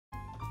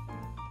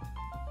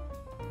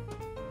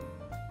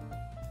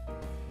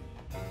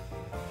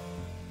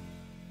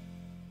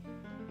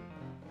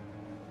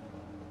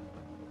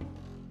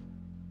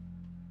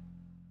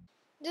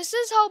This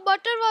is how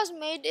butter was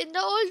made in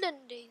the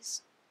olden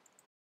days.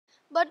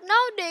 But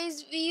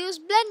nowadays we use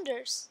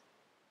blenders.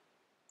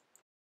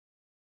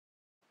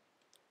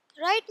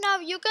 Right now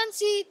you can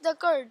see the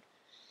curd.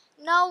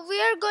 Now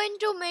we are going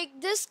to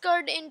make this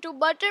curd into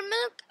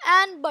buttermilk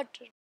and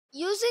butter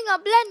using a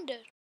blender.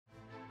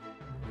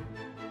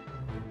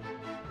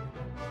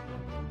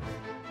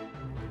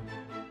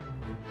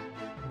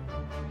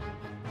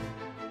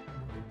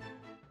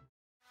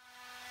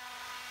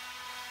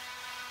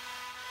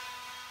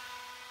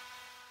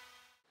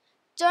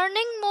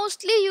 Churning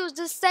mostly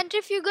uses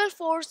centrifugal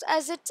force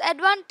as its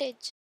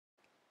advantage.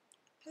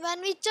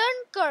 When we churn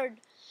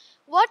curd,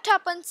 what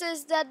happens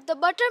is that the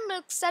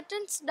buttermilk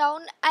settles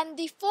down and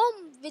the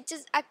foam, which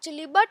is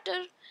actually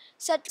butter,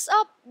 sets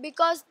up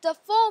because the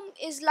foam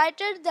is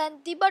lighter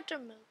than the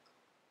buttermilk.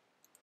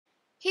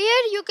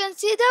 Here you can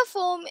see the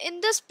foam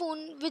in the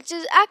spoon, which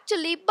is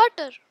actually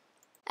butter.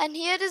 And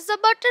here is the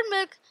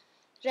buttermilk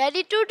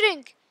ready to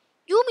drink.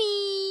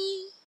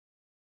 Yummy!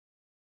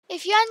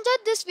 If you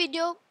enjoyed this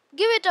video,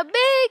 give it a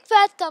big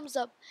fat thumbs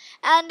up.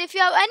 And if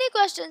you have any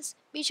questions,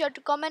 be sure to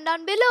comment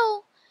down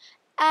below.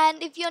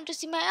 And if you want to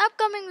see my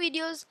upcoming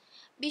videos,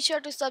 be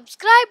sure to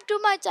subscribe to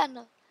my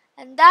channel.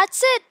 And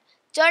that's it.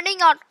 Churning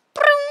out.